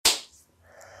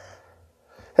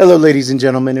Hello, ladies and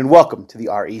gentlemen, and welcome to the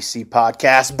REC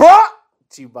Podcast, brought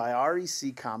to you by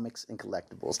REC Comics and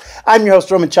Collectibles. I'm your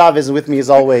host, Roman Chavez, and with me, as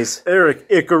always, Eric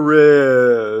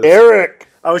Icarus. Eric.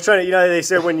 I was trying to, they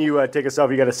say when you take a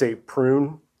selfie, you got to say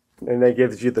prune, and they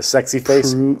give you the sexy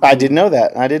face. I didn't know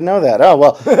that. Oh,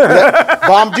 well,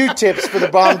 bomb dude tips for the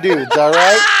bomb dudes, all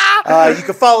right? You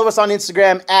can follow us on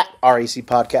Instagram at REC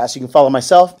Podcast. You can follow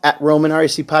myself at Roman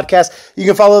REC Podcast. You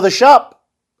can follow the shop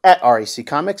at REC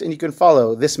Comics, and you can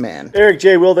follow this man. Eric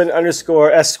J. Wilden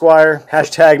 _ Esquire.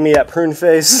 Hashtag me at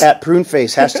pruneface. At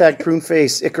pruneface. Hashtag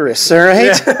pruneface Icarus. All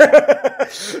right? Yeah.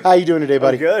 How you doing today,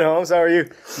 buddy? I'm good, Holmes. How are you?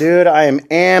 Dude, I am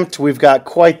amped. We've got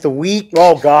quite the week.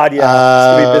 Oh, God, yeah. It's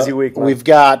going to be a busy week, man. We've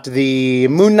got the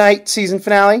Moon Knight season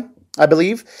finale, I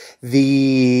believe.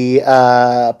 The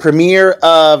premiere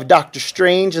of Doctor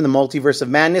Strange and the Multiverse of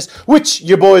Madness, which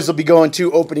your boys will be going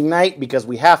to opening night because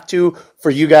we have to, for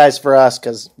you guys, for us,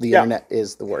 because the internet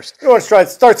is the worst. We want to try to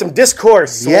start some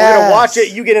discourse. So we're going to watch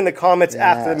it. You get in the comments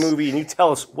after the movie and you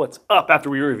tell us what's up after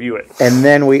we review it. And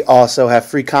then we also have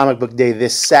Free Comic Book Day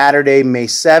this Saturday, May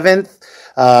 7th.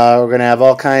 We're going to have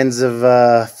all kinds of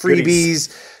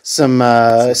freebies. Some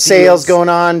sales going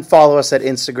on. Follow us at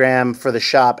Instagram for the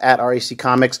shop at REC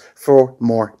Comics for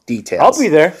more details. I'll be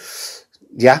there.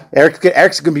 Yeah, Eric's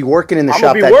going to be working in the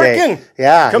shop that day. I'm going to be working.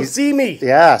 Yeah, come see me.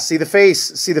 Yeah, see the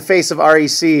face of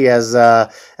REC, as a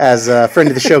friend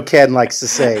of the show Ken likes to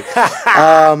say.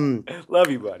 Love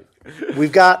you, buddy.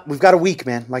 We've got a week,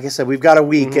 man. Like I said, we've got a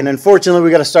week, and unfortunately,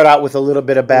 we got to start out with a little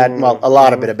bit of bad, a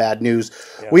lot of bit of bad news.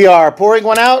 Yeah. We are pouring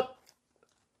one out.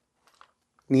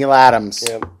 Neal Adams,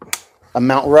 a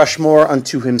Mount Rushmore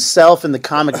unto himself in the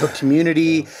comic book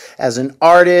community as an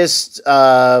artist.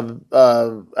 I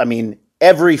mean,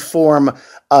 every form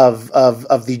of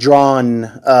the drawn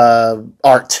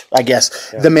art, I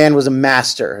guess. Yeah. The man was a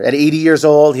master. At 80 years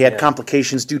old, he had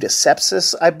complications due to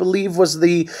sepsis, I believe was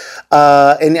the...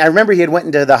 and I remember he had went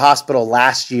into the hospital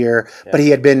last year, but he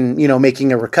had been,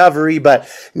 making a recovery. But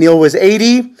Neal was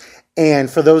 80,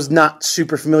 and for those not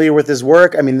super familiar with his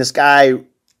work, I mean, this guy...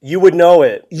 You would know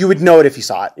it. You would know it if you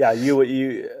saw it. Yeah, you would.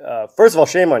 First of all,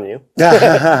 shame on you.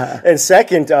 And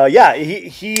second,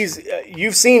 he's.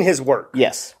 You've seen his work.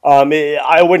 Yes.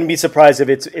 I wouldn't be surprised if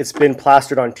it's been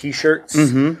plastered on T-shirts.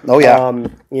 Mm-hmm. Oh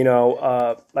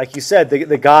yeah. Like you said,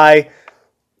 the guy.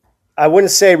 I wouldn't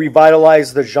say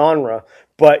revitalized the genre,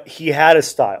 but he had a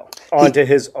style onto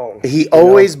his own. He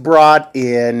always brought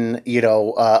in,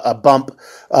 a bump.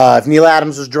 If Neal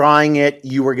Adams was drawing it,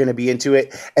 you were going to be into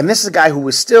it. And this is a guy who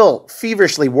was still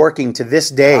feverishly working to this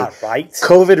day. Right.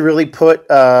 COVID really put,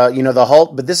 the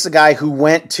halt. But this is a guy who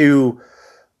went to...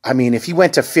 I mean, if he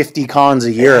went to 50 cons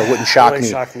a year, it wouldn't shock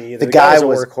me. Either. The guy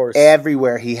was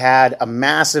everywhere. He had a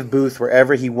massive booth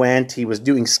wherever he went. He was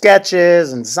doing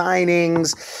sketches and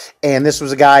signings. And this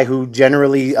was a guy who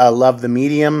generally loved the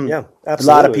medium. Yeah, absolutely.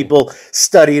 A lot of people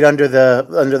studied under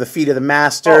the feet of the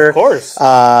master. Oh, of course.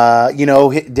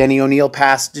 Denny O'Neil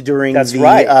passed during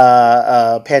pandemic.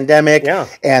 Yeah.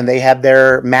 And they had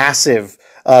their massive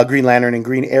Green Lantern and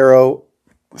Green Arrow,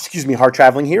 Hard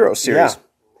Traveling Hero series. Yeah.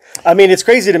 I mean, it's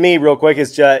crazy to me, real quick,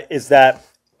 is that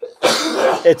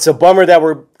it's a bummer that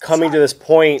we're coming to this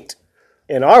point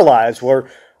in our lives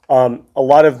where a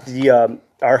lot of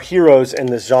our heroes in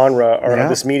this genre or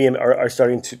this medium are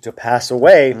starting to pass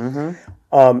away.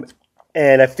 Mm-hmm.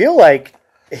 And I feel like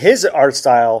his art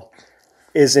style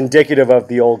is indicative of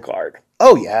the old guard.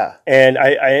 Oh, yeah. And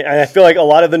I feel like a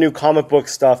lot of the new comic book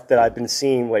stuff that I've been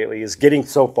seeing lately is getting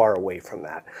so far away from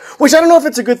that. Which I don't know if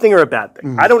it's a good thing or a bad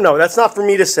thing. I don't know. That's not for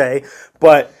me to say.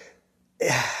 But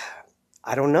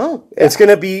I don't know. Yeah.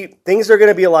 Things are going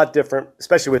to be a lot different,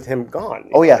 especially with him gone.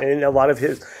 Oh, yeah. And a lot of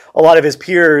his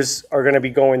peers are going to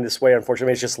be going this way,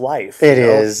 unfortunately. It's just life. It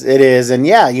is. And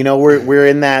we're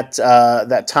in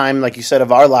that time, like you said,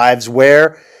 of our lives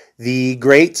where the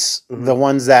greats, the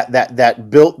ones that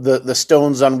built the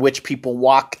stones on which people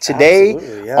walk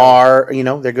today are,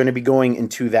 they're going to be going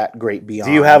into that great beyond.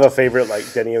 Do you have a favorite,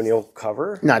 like, Denny O'Neil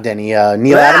cover? Not Denny,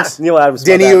 Neal Adams. Neal Adams.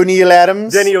 Denny O'Neil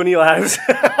Adams. Denny O'Neil Adams.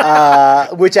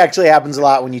 Which actually happens a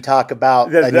lot when you talk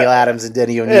about Neal Adams and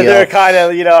Denny O'Neil. They're kind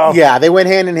of, Yeah, they went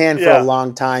hand in hand for a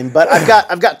long time. But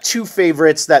I've got two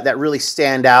favorites that really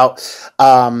stand out.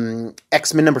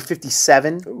 X-Men number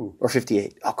 57 or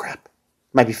 58. Oh, crap.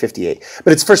 Might be 58.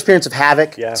 But it's first appearance of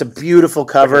Havoc. Yeah. It's a beautiful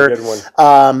cover. Like a good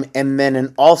one. And then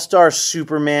an All-Star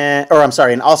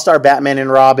Batman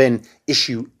and Robin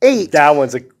issue 8. That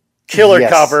one's a Killer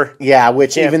Yes. cover. Yeah,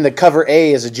 which even the cover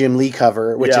A is a Jim Lee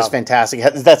cover, which Yeah. is fantastic.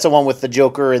 That's the one with the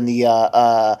Joker and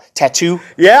the tattoo.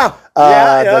 Yeah.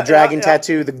 The dragon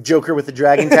tattoo, the Joker with the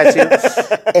dragon tattoo.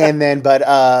 And then,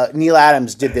 but Neil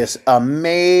Adams did this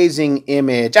amazing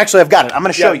image. Actually, I've got it. I'm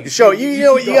going to show you. Show you. You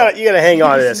know what, you gotta hang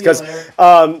on to this because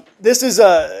this is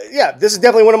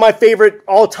definitely one of my favorite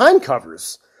all time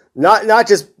covers. Not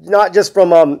just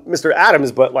from Mr.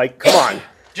 Adams, but like, come on.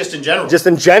 Just in general. Just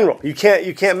in general, you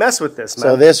can't mess with this, man.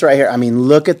 So this right here, I mean,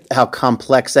 look at how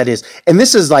complex that is. And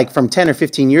this is like from 10 or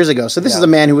 15 years ago. So this is a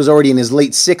man who was already in his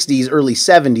late 60s, early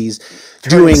 70s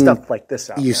doing stuff like this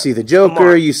out. You see the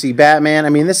Joker, you see Batman. I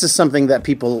mean, this is something that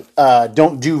people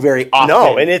don't do very often.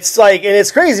 No, and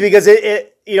it's crazy because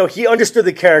it he understood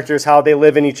the characters, how they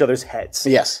live in each other's heads.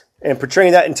 Yes. And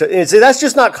portraying that that's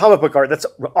just not comic book art, that's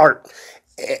art.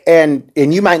 And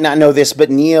you might not know this,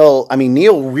 but Neil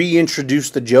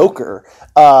reintroduced the Joker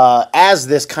as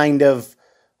this kind of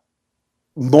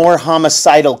more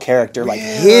homicidal character. Like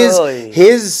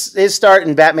his start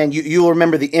in Batman, you'll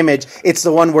remember the image. It's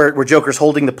the one where Joker's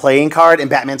holding the playing card and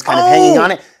Batman's kind of hanging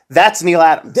on it. That's Neil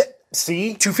Adams.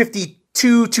 See?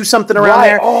 252, something around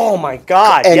there. Oh my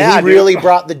God. And he really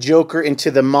brought the Joker into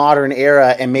the modern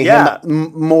era and made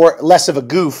him less of a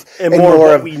goof and more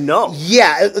what we know.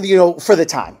 Yeah, for the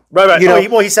time. Right.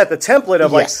 He set the template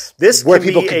of this where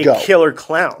people could go. Killer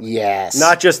clown. Yes.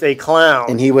 Not just a clown.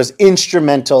 And he was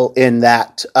instrumental in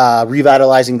that,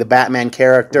 revitalizing the Batman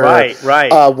character.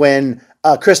 Right. When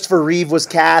Christopher Reeve was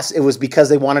cast, it was because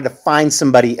they wanted to find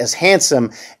somebody as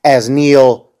handsome as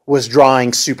Neil was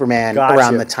drawing Superman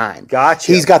around the time.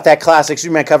 Gotcha. He's got that classic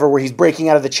Superman cover where he's breaking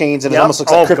out of the chains and it almost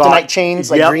looks like kryptonite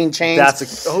chains, like green chains.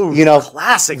 That's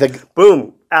classic.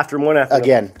 Boom. After one.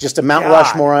 Again, just a Mount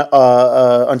Rushmore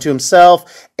unto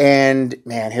himself, and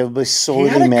man, he'll be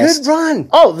sorely missed. Good run.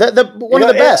 Oh, one of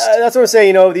the best. That's what I'm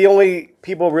saying. The only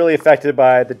people really affected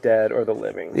by the dead or the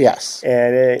living. Yes,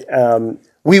 and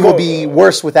we will be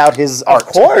worse without his art. Of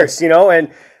course,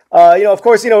 and. Of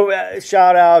course,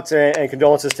 shout outs and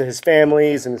condolences to his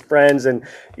families and his friends. And,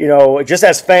 just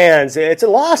as fans, it's a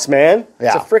loss, man.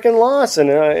 Yeah. It's a freaking loss. And,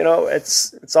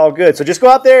 it's all good. So just go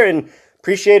out there and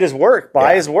appreciate his work,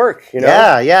 buy his work,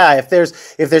 Yeah. If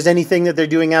there's anything that they're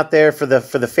doing out there for the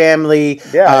family,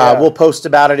 we'll post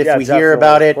about it if we hear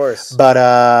about it. But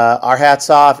our hats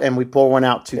off, and we pour one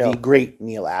out to the great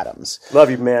Neil Adams. Love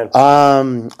you, man.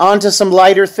 On to some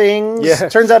lighter things. Yeah.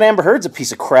 Turns out Amber Heard's a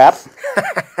piece of crap.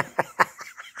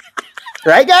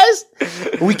 Right, guys?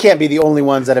 We can't be the only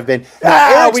ones that have been.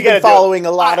 Eric's been following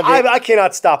a lot of it. I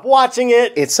cannot stop watching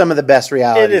it. It's some of the best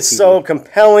reality. It is TV. So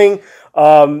compelling.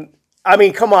 I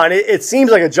mean, come on! It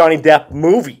seems like a Johnny Depp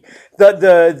movie.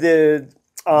 The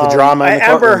drama. In the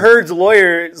Amber Heard's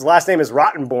lawyer's last name is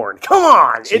Rottenborn. Come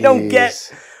on! Jeez. It don't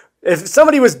get. If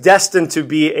somebody was destined to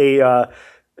be a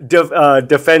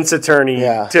defense attorney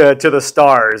to the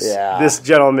stars, this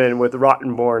gentleman with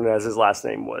Rottenborn as his last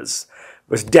name was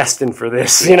destined for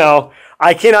this.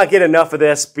 I cannot get enough of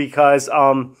this because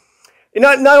not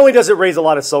only does it raise a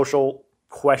lot of social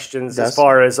questions as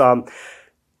far as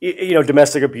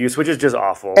domestic abuse, which is just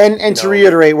awful. And to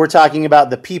reiterate, we're talking about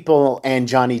the people and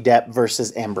Johnny Depp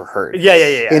versus Amber Heard. Yeah.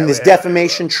 In this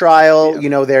defamation trial,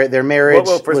 their marriage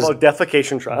first of all,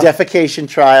 defecation trial. Defecation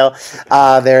trial.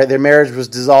 Their marriage was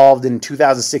dissolved in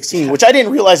 2016, which I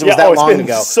didn't realize it was that long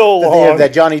ago. So long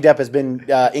that Johnny Depp has been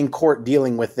in court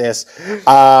dealing with this.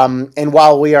 And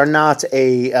while we are not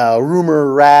a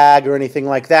rumor rag or anything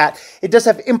like that, it does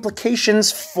have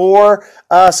implications for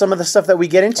some of the stuff that we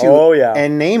get into. Oh yeah,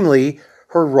 and namely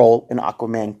her role in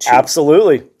Aquaman 2.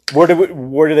 Absolutely. Where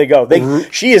do they go?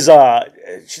 She's a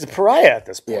pariah at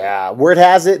this point. Yeah. Word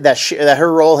has it that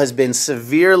her role has been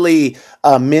severely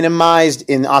minimized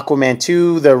in Aquaman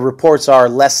 2. The reports are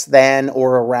less than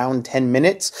or around 10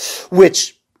 minutes,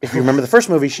 which, if you remember the first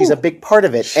movie, she's a big part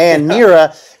of it. And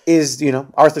Mira is,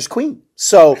 Arthur's queen.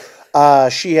 So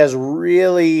she has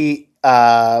really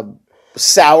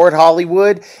soured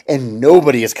Hollywood, and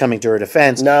nobody is coming to her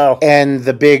defense. No. And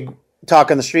the big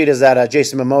talk on the street is that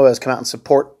Jason Momoa has come out in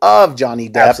support of Johnny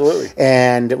Depp. Absolutely.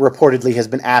 And reportedly has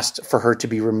been asked for her to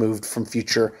be removed from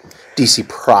future DC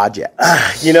projects.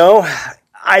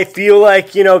 I feel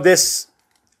like, this...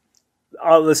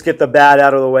 let's get the bad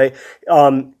out of the way.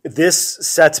 This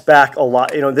sets back a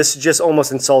lot. This is just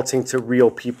almost insulting to real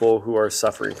people who are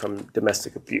suffering from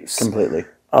domestic abuse. Completely.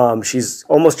 She's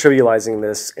almost trivializing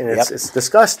this, and it's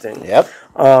disgusting. Yep.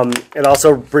 It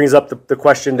also brings up the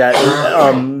question that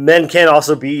men can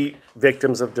also be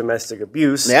victims of domestic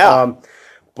abuse. Yeah.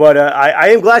 But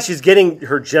I am glad she's getting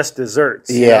her just desserts.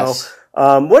 Yes.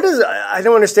 I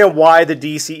don't understand why the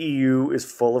DCEU is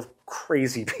full of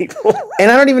crazy people. And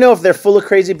I don't even know if they're full of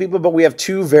crazy people, but we have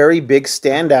two very big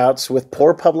standouts with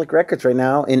poor public records right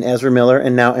now in Ezra Miller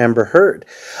and now Amber Heard.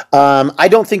 I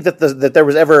don't think that that there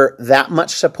was ever that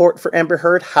much support for Amber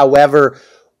Heard. However,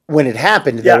 when it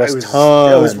happened, there was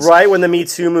tons. It was right when the Me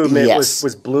Too movement Yes.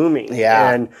 was blooming.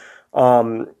 Yeah. And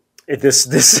this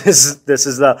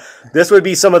would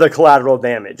be some of the collateral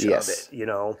damage of it, you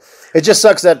know. It just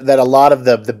sucks that a lot of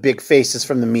the big faces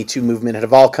from the Me Too movement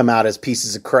have all come out as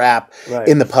pieces of crap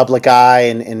in the public eye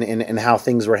and how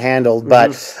things were handled.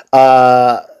 But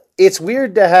it's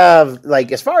weird to have,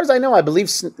 like, as far as I know, I believe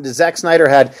Zack Snyder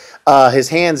had his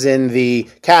hands in the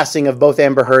casting of both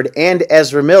Amber Heard and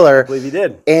Ezra Miller. I believe he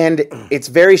did. And it's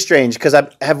very strange because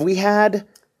have we had...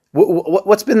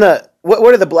 What's been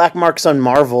what are the black marks on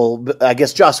Marvel? I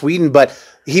guess Joss Whedon, but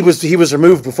he was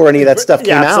removed before any of that stuff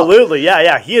came out. Absolutely,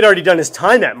 yeah. He had already done his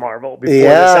time at Marvel before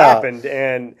this happened,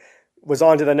 and was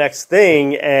on to the next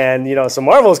thing. And so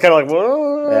Marvel was kind of like,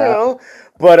 well, you know.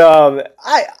 But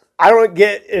I don't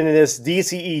get into this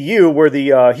DCEU where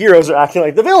the heroes are acting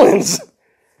like the villains.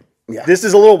 Yeah. This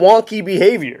is a little wonky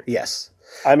behavior. Yes.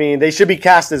 I mean, they should be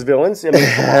cast as villains. I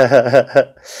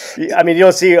mean, you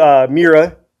don't see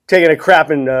Mira taking a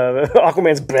crap in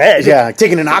Aquaman's bed. Yeah,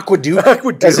 taking an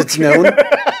aqueduct. As it's known.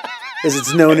 As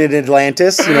it's known in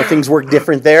Atlantis. Things work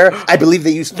different there. I believe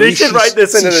they use three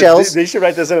seashells. They should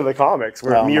write this into the comics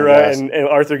where Mira and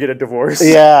Arthur get a divorce.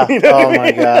 Yeah.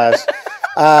 My gosh.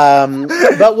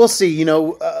 But we'll see.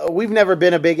 We've never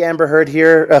been a big Amber Heard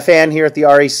fan here at the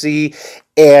REC,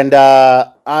 and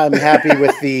I'm happy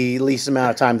with the least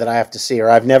amount of time that I have to see her.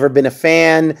 I've never been a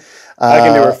fan. I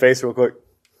can do her face real quick.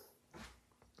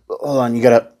 Hold on, you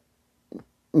gotta.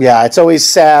 Yeah, it's always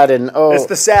sad and it's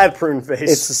the sad prune face.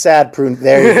 It's the sad prune.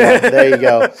 There you go. There you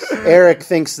go. Eric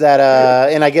thinks that,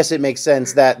 and I guess it makes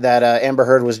sense that Amber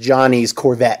Heard was Johnny's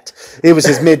Corvette. It was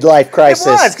his midlife crisis. It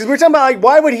was because we're talking about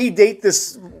why would he date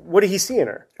this? What did he see in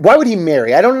her? Why would he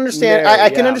marry? I don't understand. I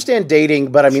can understand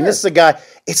dating, but I mean, this is a guy.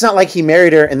 It's not like he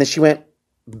married her and then she went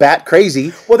bat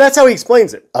crazy. Well, that's how he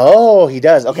explains it. Oh, he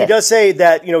does. Okay. He does say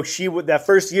that, she would, that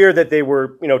first year that they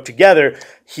were, together,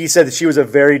 he said that she was a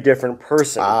very different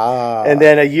person. And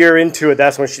then a year into it,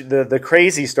 that's when the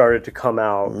crazy started to come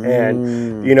out.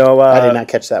 And, I did not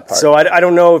catch that part. So I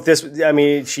don't know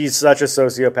if she's such a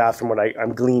sociopath from what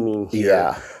I'm gleaning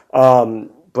here. Yeah.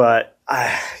 But,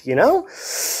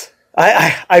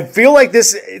 I feel like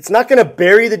it's not going to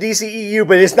bury the DCEU,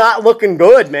 but it's not looking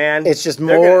good, man. It's just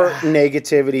more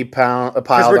negativity piled on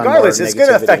more regardless, it's going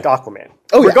to affect Aquaman.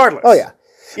 Oh, regardless. Oh, yeah.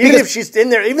 Even if she's in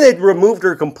there, even if they removed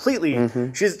her completely,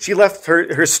 she left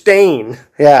her stain,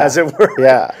 as it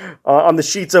were, on the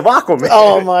sheets of Aquaman.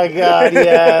 Oh, my God,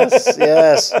 yes,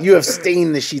 yes. You have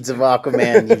stained the sheets of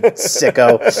Aquaman, you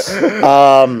sicko.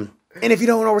 And if you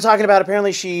don't know what we're talking about,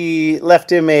 apparently she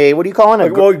left him what do you call it?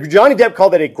 Well, Johnny Depp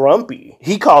called it a grumpy.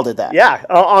 He called it that. Yeah,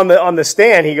 on the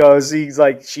stand, he's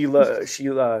like, she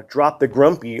dropped the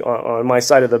grumpy on my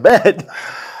side of the bed.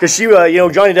 Because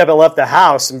Johnny Depp had left the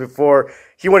house, and before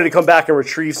he wanted to come back and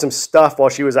retrieve some stuff while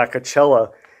she was at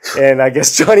Coachella. And I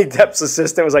guess Johnny Depp's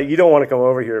assistant was like, you don't want to come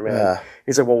over here, man. Yeah.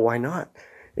 He's like, well, why not?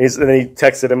 And then he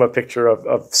texted him a picture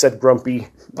of said grumpy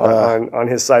on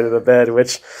his side of the bed,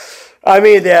 which... I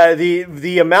mean,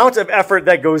 the amount of effort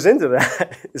that goes into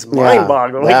that is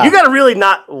mind-boggling. Like, you got to really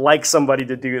not like somebody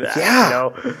to do that. Yeah.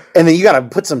 And then you got to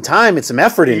put some time and some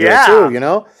effort into it, too,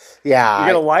 Yeah.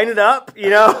 You're going to line it up,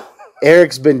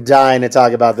 Eric's been dying to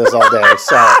talk about this all day,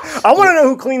 so. I want to know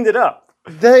who cleaned it up.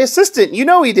 The assistant. He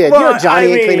did. Well, Johnny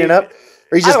ain't cleaning it up.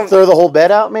 Or you just throw the whole bed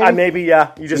out, maybe? Maybe,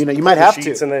 yeah. You just you might have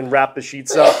sheets to. and then wrap the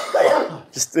sheets up.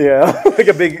 Just, like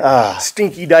a big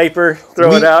stinky diaper.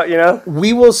 Throw it out,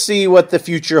 We will see what the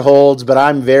future holds, but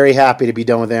I'm very happy to be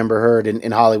done with Amber Heard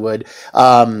in Hollywood.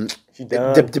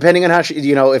 Depending on how she,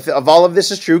 if all of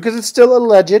this is true, because it's still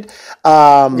alleged,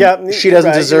 she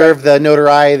doesn't deserve the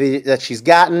notoriety that she's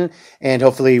gotten, and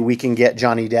hopefully we can get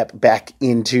Johnny Depp back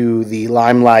into the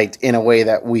limelight in a way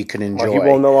that we can enjoy. Or he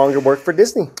will no longer work for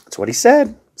Disney. That's what he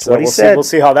said. We'll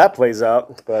see how that plays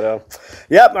out. But all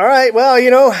right.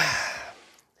 Well,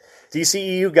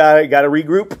 DCEU got to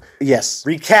regroup. Yes.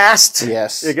 Recast.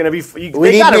 Yes. They're going to be.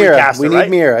 We need Mira. We need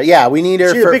Mira. Yeah, we need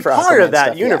her. She's a big part of that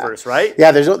stuff, universe, right?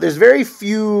 Yeah. There's very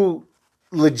few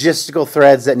logistical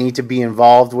threads that need to be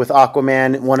involved with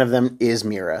Aquaman. One of them is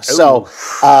Mira. Ooh. So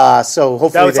hopefully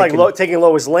that was like taking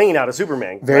Lois Lane out of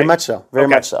Superman. Very much so. Very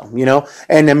much so.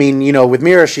 And I mean, with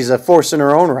Mira, she's a force in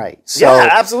her own right. So, yeah,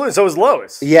 absolutely. So is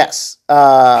Lois. Yes.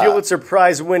 Pulitzer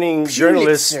Prize winning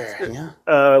journalist.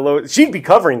 Yeah. She'd be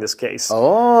covering this case.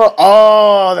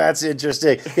 Oh, that's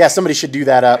interesting. Yeah, somebody should do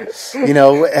that up.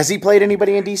 Has he played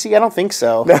anybody in DC? I don't think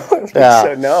so. No, I don't think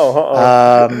so.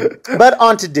 No. But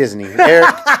on to Disney.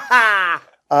 Eric,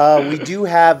 we do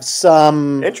have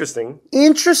some Interesting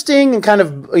and kind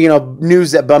of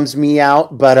news that bums me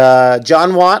out. But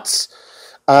John Watts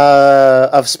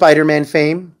of Spider-Man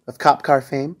fame, of Cop Car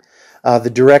fame, the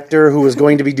director who was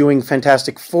going to be doing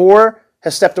Fantastic Four,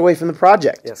 has stepped away from the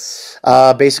project. Yes.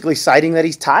 Basically citing that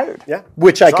he's tired. Yeah.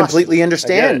 Which I completely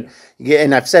understand.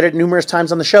 And I've said it numerous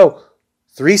times on the show.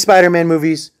 3 Spider-Man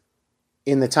movies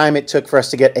in the time it took for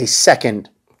us to get a second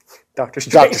Doctor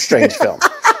Strange film.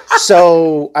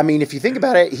 So, I mean, if you think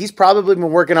about it, he's probably been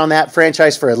working on that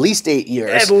franchise for at least 8 years.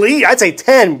 At least, I'd say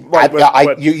 10.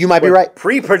 You might be right.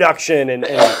 Pre-production and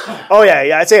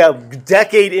I'd say a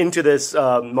decade into this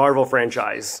Marvel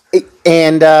franchise.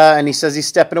 And he says he's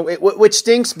stepping away, which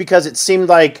stinks because it seemed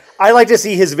like... I like to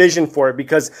see his vision for it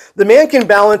because the man can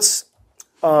balance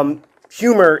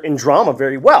humor and drama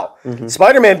very well. Mm-hmm.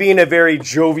 Spider-Man being a very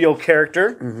jovial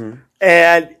character. Mm-hmm.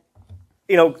 And,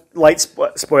 light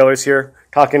spoilers here.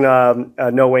 Talking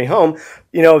No Way Home,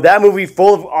 that movie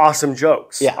full of awesome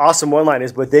jokes, awesome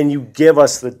one-liners, but then you give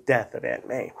us the death of Aunt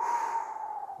May.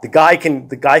 The guy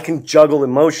can juggle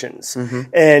emotions,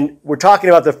 and we're talking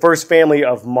about the first family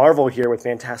of Marvel here with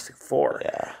Fantastic Four.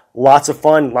 Yeah, lots of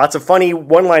fun, lots of funny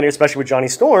one-liners, especially with Johnny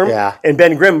Storm and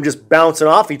Ben Grimm just bouncing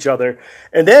off each other,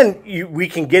 and then we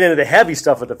can get into the heavy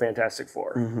stuff with the Fantastic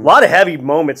Four. A lot of heavy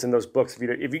moments in those books.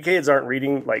 If you kids aren't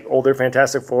reading like older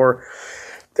Fantastic Four.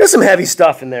 There's some heavy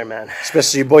stuff in there, man.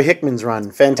 Especially your boy Hickman's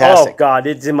run. Fantastic. Oh, God.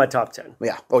 It's in my top 10.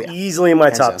 Yeah. Oh, yeah. Easily in my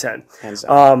top 10. Hands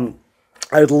down.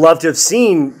 I would love to have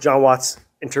seen John Watts'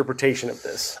 interpretation of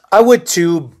this. I would,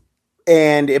 too.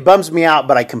 And it bums me out,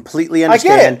 but I completely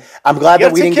understand. I get it. I'm glad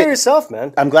that we didn't take care of yourself,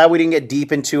 man. I'm glad we didn't get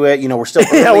deep into it. We're still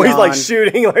early where he's on. like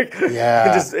shooting.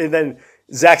 And then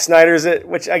Zack Snyder's it,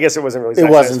 which I guess it wasn't really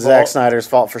Zack Snyder's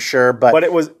fault for sure. But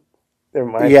it was... Never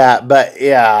mind.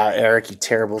 Yeah, Eric, you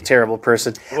terrible, terrible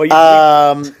person.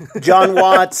 John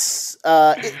Watts.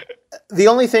 The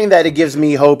only thing that it gives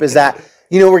me hope is that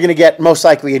we're going to get most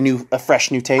likely a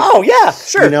fresh new take. Oh yeah,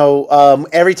 sure.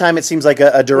 Every time it seems like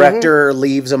a director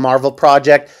leaves a Marvel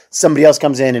project, somebody else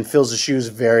comes in and fills the shoes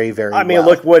very, very. I mean,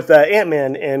 look with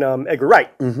Ant-Man and Edgar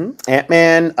Wright.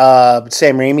 Ant-Man,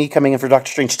 Sam Raimi coming in for Doctor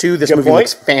Strange 2. This movie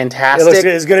looks fantastic.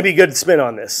 It's going to be a good spin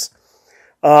on this.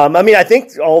 I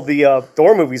think all the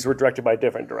Thor movies were directed by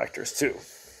different directors, too.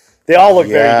 They all look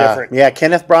very different. Yeah,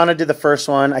 Kenneth Branagh did the first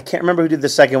one. I can't remember who did the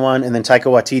second one, and then Taika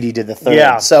Waititi did the third.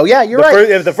 Yeah. So, you're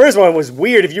right. The first one was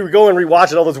weird. If you were going and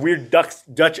rewatching all those weird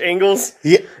Dutch angles,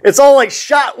 it's all,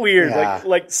 shot weird,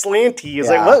 like slanty. It's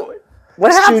like,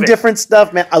 what happened? Doing different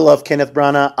stuff, man. I love Kenneth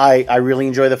Branagh. I really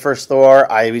enjoy the first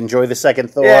Thor. I enjoy the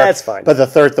second Thor. Yeah, it's fine. But the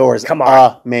third Thor is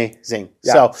amazing.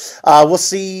 Yeah. So we'll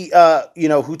see.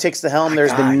 Who takes the helm.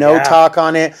 There's been no talk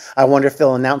on it. I wonder if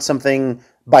they'll announce something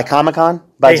by Comic-Con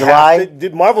by July.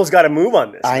 Marvel's got to move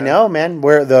on this. I know, man.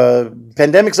 Where the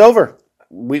pandemic's over.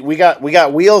 We got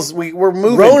wheels. We're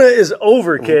moving. Rona is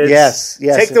over, kids. Yes.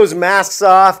 Take those masks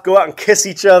off. Go out and kiss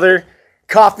each other.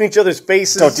 Cough in each other's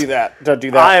faces. Don't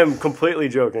do that. I am completely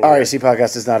joking. RAC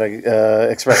Podcast is not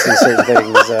expressing certain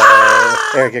things.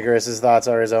 Eric Icarus' thoughts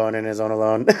are his own and his own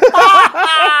alone.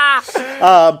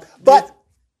 But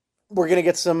we're gonna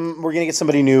get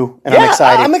somebody new, and I'm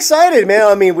excited. I'm excited, man.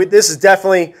 I mean, this is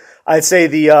definitely, I'd say,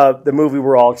 the movie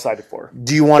we're all excited for.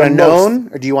 Do you want a known,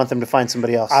 or do you want them to find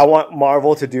somebody else? I want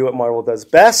Marvel to do what Marvel does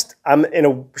best. I'm in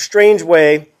a strange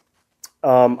way.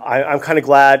 I'm kind of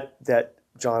glad that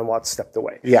John Watts stepped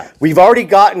away. Yeah. We've already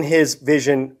gotten his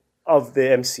vision of the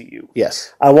MCU.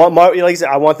 Yes. I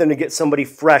want them to get somebody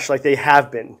fresh like they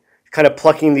have been, kind of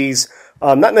plucking these,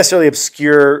 not necessarily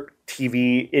obscure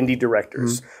TV indie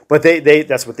directors, but they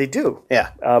that's what they do. Yeah.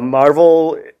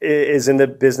 Marvel is in the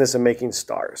business of making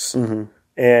stars.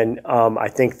 And I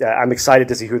think that I'm excited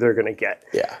to see who they're going to get.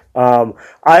 Yeah.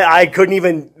 I couldn't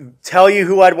even tell you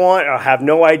who I'd want. I have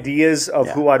no ideas of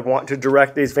who I'd want to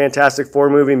direct these Fantastic Four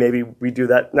movie. Maybe we do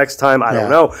that next time. I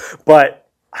don't know. But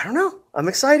I don't know. I'm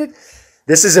excited.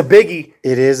 This is a biggie.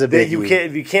 It is a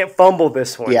biggie. You can't fumble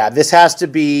this one. Yeah, this has to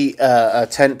be a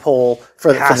tent pole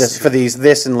for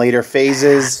this and later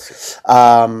phases.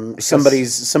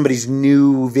 Somebody's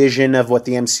new vision of what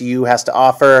the MCU has to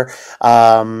offer.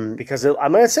 Because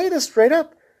I'm going to say this straight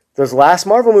up: those last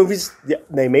Marvel movies,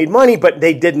 they made money, but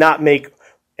they did not make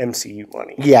MCU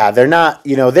money. Yeah, they're not.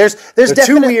 There's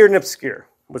too weird and obscure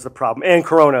was the problem, and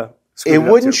Corona. It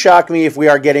wouldn't shock me if we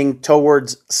are getting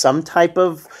towards some type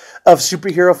of of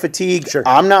superhero fatigue. Sure.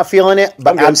 I'm not feeling it,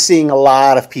 but I'm seeing a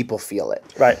lot of people feel it.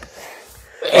 Right.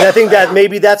 And I think that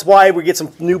maybe that's why we get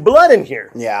some new blood in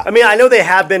here. Yeah. I mean, I know they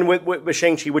have been with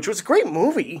Shang-Chi, which was a great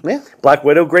movie. Yeah. Black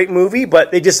Widow, great movie,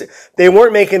 but they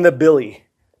weren't making the Billy.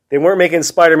 They weren't making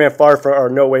Spider-Man Far From or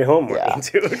No Way Home working,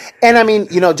 dude. And I mean,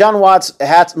 John Watts,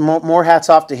 more hats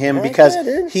off to him because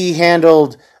he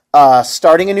handled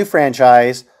starting a new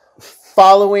franchise,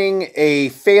 following a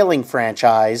failing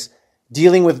franchise,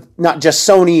 dealing with not just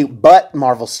Sony, but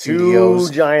Marvel Studios.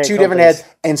 Two different heads,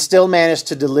 and still managed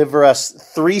to deliver us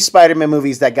 3 Spider-Man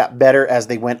movies that got better as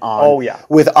they went on. Oh, yeah.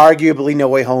 With arguably No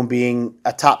Way Home being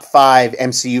a top 5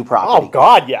 MCU property. Oh,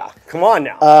 God, yeah. Come on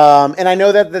now. And I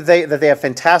know that they have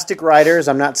fantastic writers.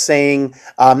 I'm not saying,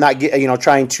 I'm not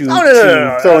trying to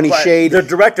throw any shade. The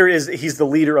director he's the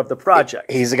leader of the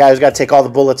project. He's the guy who's got to take all the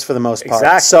bullets for the most part.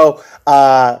 Exactly.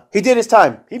 So he did his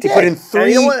time. He did. Put in 3. And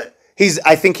you know what?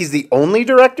 I think he's the only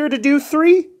director to do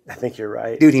 3. I think you're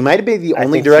right. Dude, he might have been the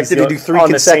only think director he's to do 3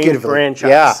 on the same consecutively.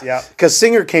 franchise. Yeah. Because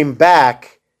Singer came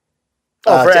back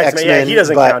for to X-Men. Yeah, he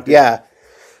doesn't count. Dude. Yeah.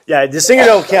 Yeah, the Singer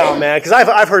don't count, man. Because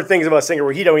I've heard things about Singer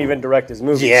where he don't even direct his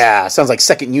movies. Yeah. Sounds like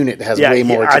Second Unit has way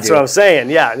more to do. That's what I'm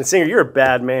saying. Yeah, and Singer, you're a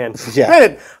bad man. Yeah.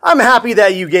 Granted, I'm happy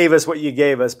that you gave us what you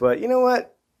gave us, but you know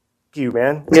what? You,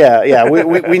 man. Yeah.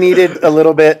 We needed a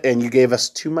little bit, and you gave us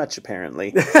too much,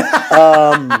 apparently.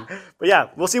 But yeah,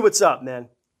 we'll see what's up, man.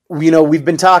 We've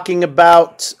been talking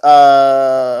about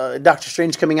Doctor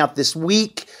Strange coming out this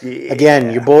week. Yeah.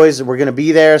 Again, your boys, we're going to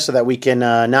be there so that we can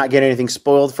not get anything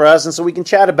spoiled for us, and so we can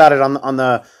chat about it on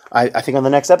the. I think on the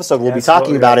next episode we'll be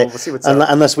talking about it. We'll see what's up.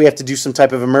 Unless we have to do some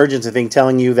type of emergency thing,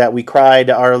 telling you that we cried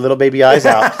our little baby eyes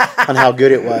out on how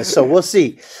good it was. So we'll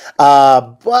see.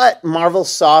 But Marvel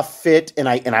saw fit, and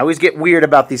I always get weird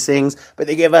about these things, but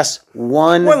they gave us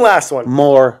one last one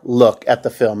more look at the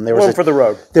film. There was one for the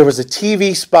road. There was a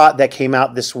TV spot that came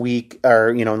out this week,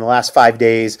 or in the last 5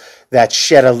 days, that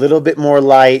shed a little bit more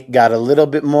light, got a little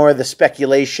bit more of the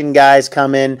speculation guys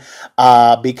coming,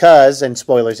 because, and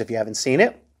spoilers if you haven't seen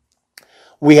it,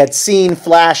 we had seen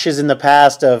flashes in the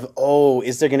past of,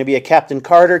 is there going to be a Captain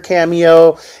Carter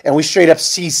cameo? And we straight up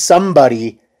see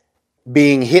somebody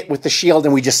being hit with the shield,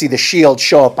 and we just see the shield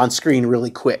show up on screen really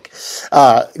quick.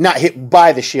 Not hit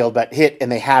by the shield, but hit,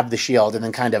 and they have the shield, and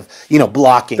then kind of,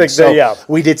 blocking.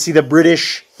 We did see the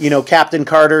British, Captain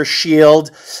Carter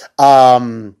shield.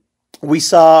 We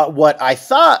saw what I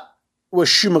thought was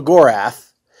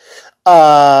Shumagorath,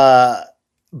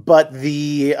 but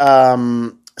the...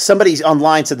 somebody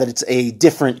online said that it's a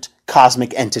different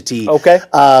cosmic entity. Okay.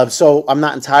 So I'm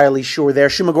not entirely sure there.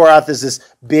 Shumagorath is this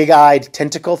big-eyed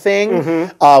tentacle thing,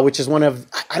 which is one of...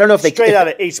 I don't know if Straight out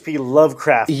of H.P.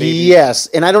 Lovecraft, baby. Yes,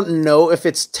 and I don't know if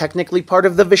it's technically part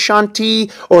of the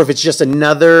Vishanti or if it's just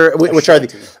another... Which are the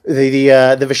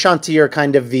Vishanti are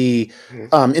kind of the...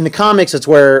 in the comics, it's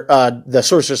where the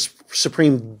Sorcerer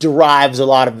Supreme derives a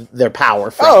lot of their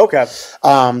power from. Oh, okay.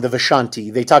 The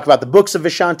Vishanti. They talk about the books of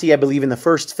Vishanti, I believe, in the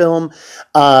first film.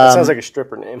 That sounds like a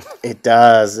stripper name. It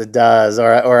does.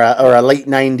 Or a late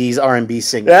 90s R&B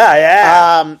singer.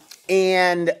 Yeah.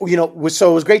 And,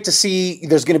 so it was great to see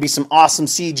there's going to be some awesome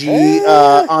CG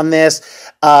on this.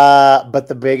 But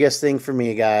the biggest thing for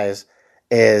me, guys,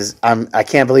 is I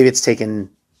can't believe it's taken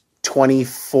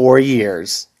 24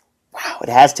 years. Wow, it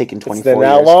has taken 24 years. It's been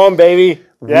that long, baby.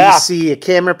 We see a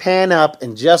camera pan up,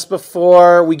 and just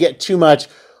before we get too much,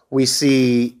 we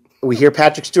hear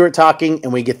Patrick Stewart talking,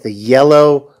 and we get the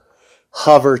yellow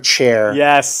hover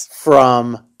chair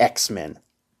from X-Men.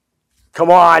 Come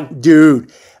on.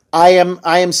 Dude, I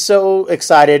am so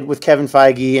excited with Kevin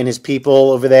Feige and his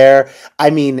people over there. I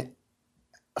mean,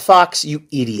 Fox, you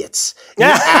idiots. You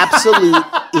absolute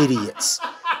idiots.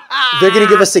 They're going to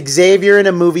give us Xavier in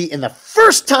a movie, and the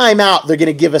first time out, they're going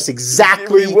to give us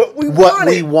exactly what we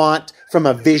want from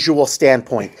a visual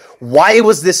standpoint. Why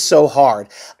was this so hard?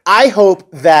 I hope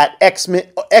that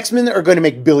X-Men are going to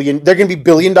make they're going to be $1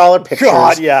 billion pictures.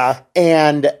 God, yeah.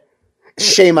 And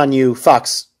shame on you,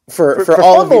 Fox, for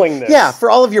all of this. Yeah, for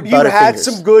all of your butterfingers. You had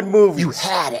some good movies. You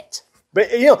had it. But,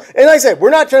 and like I said, we're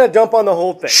not trying to dump on the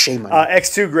whole thing. Shame on you.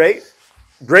 X2, great.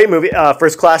 Great movie.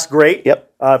 First Class, great. Yep.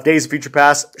 Days of Future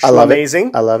Past,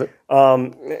 amazing. I love it.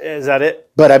 Is that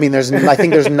it? But I mean, I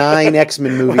think there's 9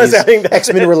 X-Men movies,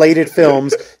 X-Men related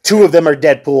films. 2 of them are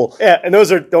Deadpool. Yeah, and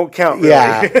those don't count. Really.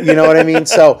 Yeah, you know what I mean.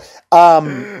 So,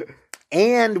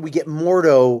 and we get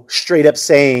Mordo straight up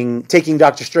taking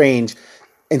Doctor Strange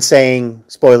and saying,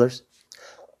 spoilers,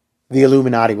 the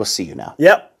Illuminati will see you now.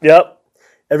 Yep.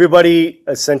 Everybody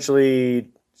essentially.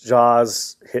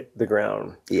 Jaws hit the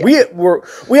ground. Yeah.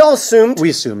 We all assumed. We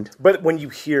assumed. But when you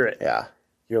hear it, yeah,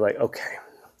 you're like, okay.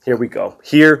 Here we go.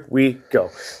 Here we go.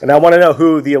 And I want to know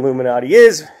who the Illuminati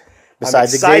is.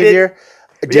 Besides Xavier.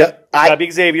 Gotta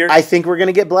be Xavier. I think we're going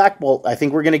to get Black Bolt. I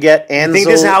think we're going to get Ansel. I think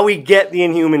this is how we get the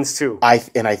Inhumans, too. I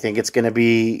think it's going to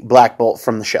be Black Bolt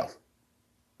from the show.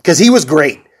 Because he was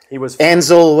great. He was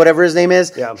Ansel, whatever his name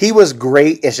is. Yeah. He was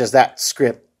great. It's just that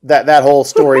script. That whole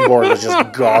storyboard was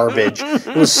just garbage.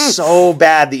 It was so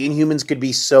bad. The Inhumans could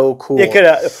be so cool. It could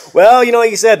have. Well,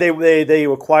 like you said, they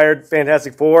acquired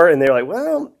Fantastic Four, and they're like,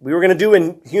 well, we were going to do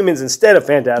Inhumans instead of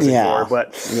Fantastic Four,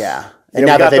 but yeah, and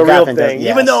now that they've got the real thing,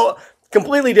 even though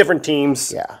completely different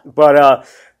teams. Yeah, but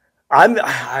I'm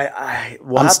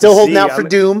still holding out for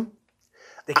Doom.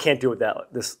 They can't do it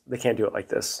They can't do it like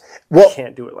this. Well, they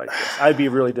can't do it like this. I'd be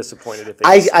really disappointed if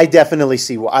they. I definitely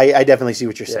see. I definitely see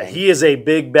what you're saying. He is a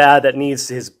big bad that needs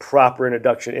his proper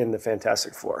introduction in the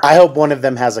Fantastic Four. I hope one of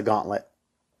them has a gauntlet.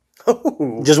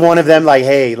 Just one of them, like,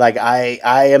 hey, like I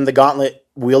am the gauntlet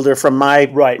wielder from my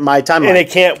timeline, and it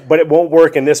can't, but it won't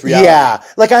work in this reality. Yeah,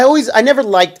 like I never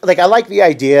liked. Like I like the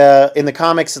idea in the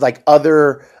comics, like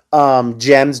other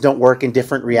gems don't work in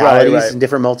different realities and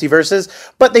different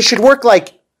multiverses, but they should work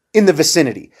like in the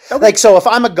vicinity. Okay. Like, so if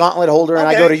I'm a gauntlet holder and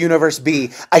I go to Universe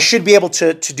B, I should be able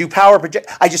to do power project.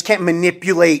 I just can't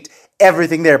manipulate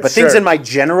everything there. But things in my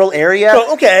general area,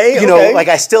 like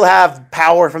I still have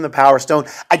power from the Power Stone.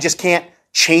 I just can't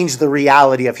change the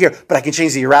reality of here, but I can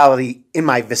change the reality in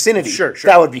my vicinity. Sure.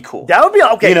 That would be cool. That would be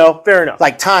okay. Fair enough.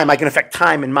 Like time, I can affect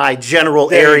time in my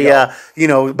general area,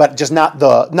 but just not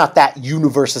that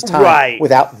universe's time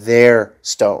without their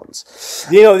stones.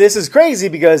 This is crazy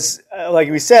because, like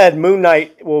we said, Moon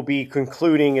Knight will be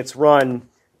concluding its run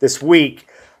this week,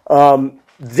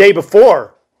 day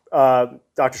before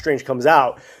Doctor Strange comes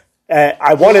out.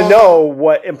 I want to know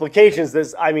what implications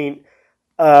this. I mean.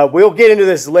 We'll get into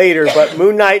this later, but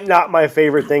Moon Knight, not my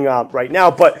favorite thing right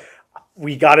now, but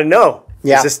we got to know.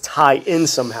 Does this tie in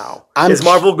somehow? Is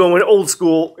Marvel going old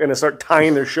school and start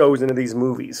tying their shows into these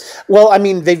movies? Well, I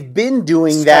mean, they've been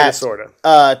doing that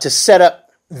to set up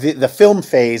the film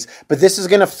phase, but this is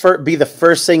going to be the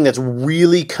first thing that's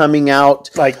really coming out,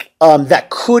 like that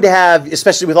could have,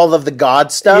 especially with all of the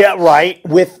God stuff. Yeah, right.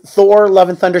 With Thor: Love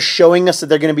and Thunder showing us that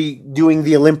they're going to be doing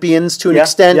the Olympians to an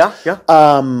extent.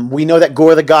 Yeah. We know that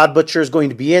Gore the God Butcher is going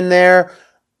to be in there.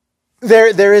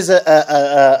 There is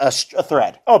a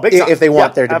thread. Oh, big time. If they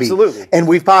want there to be. Absolutely. And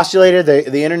we've postulated,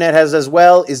 the internet has as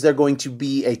well, is there going to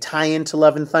be a tie-in to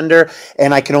Love and Thunder?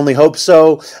 And I can only hope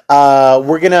so.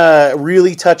 We're going to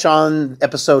really touch on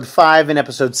episode 5 and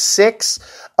episode 6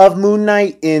 of Moon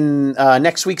Knight in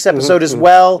next week's episode as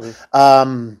well.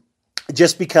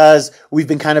 Just because we've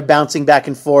been kind of bouncing back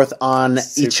and forth on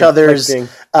each other's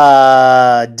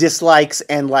dislikes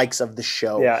and likes of the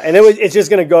show. Yeah, and it's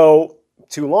just going to go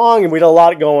too long, and we had a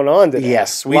lot going on today.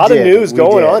 Yes, we did. A lot of news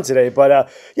going on today,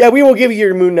 but we will give you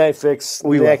your Moon Knight fix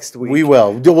next week. We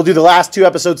will. We'll do the last 2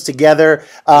 episodes together,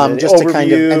 just to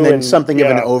kind of, and then something of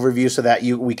an overview so that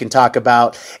we can talk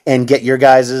about and get your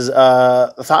guys'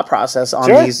 thought process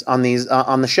on on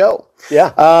the show.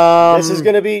 Yeah, this is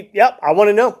going to be. Yep, I want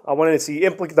to know. I want to see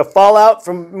the fallout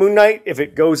from Moon Knight if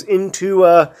it goes into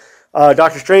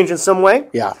Doctor Strange in some way.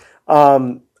 Yeah,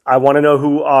 I want to know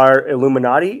who our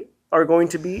Illuminati are going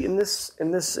to be in this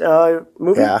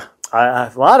movie. Yeah. I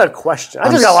have a lot of questions.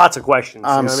 I just got lots of questions.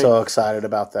 I'm so excited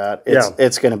about that.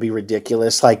 It's going to be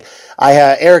ridiculous. Like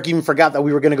Eric even forgot that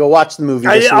we were going to go watch the movie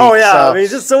this week. Oh yeah, so I mean,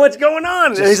 there's just so much going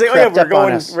on. And he's like, we're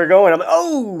going. I'm like,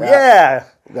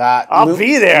 I'll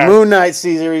be there. Moon Knight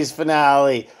series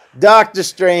finale. Doctor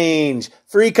Strange,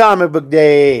 Free Comic Book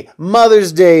Day,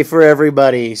 Mother's Day for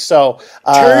everybody. So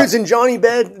turns in Johnny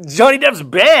Depp's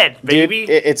bed, baby.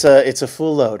 Dude, it's a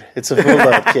full load. It's a full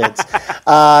load, kids.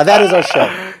 That is our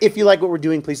show. If you like what we're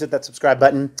doing, please hit that subscribe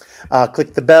button.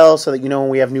 Click the bell so that you know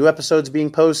when we have new episodes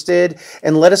being posted,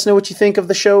 and let us know what you think of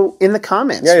the show in the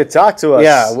comments. Yeah, talk to us.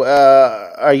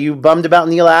 Yeah, are you bummed about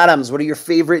Neil Adams? What are your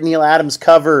favorite Neil Adams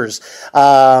covers?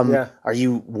 Are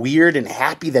you weird and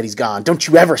happy that he's gone? Don't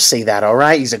you ever say that, all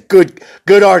right? He's a good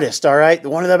artist, all right?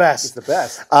 One of the best. He's the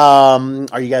best.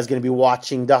 Are you guys going to be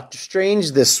watching Doctor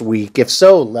Strange this week? If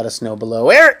so, let us know below.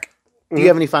 Eric, do you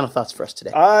have any final thoughts for us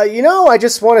today? I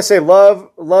just want to say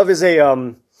love is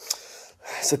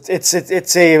it's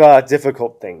a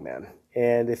difficult thing, man.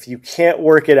 And if you can't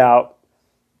work it out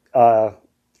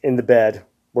in the bed,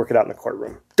 work it out in the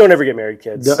courtroom. Don't ever get married,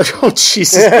 kids. Oh,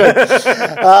 Jesus.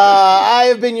 I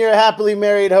have been your happily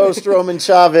married host, Roman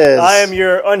Chavez. I am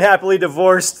your unhappily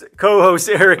divorced co-host,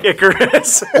 Eric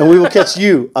Icarus. And we will catch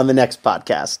you on the next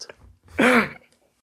podcast.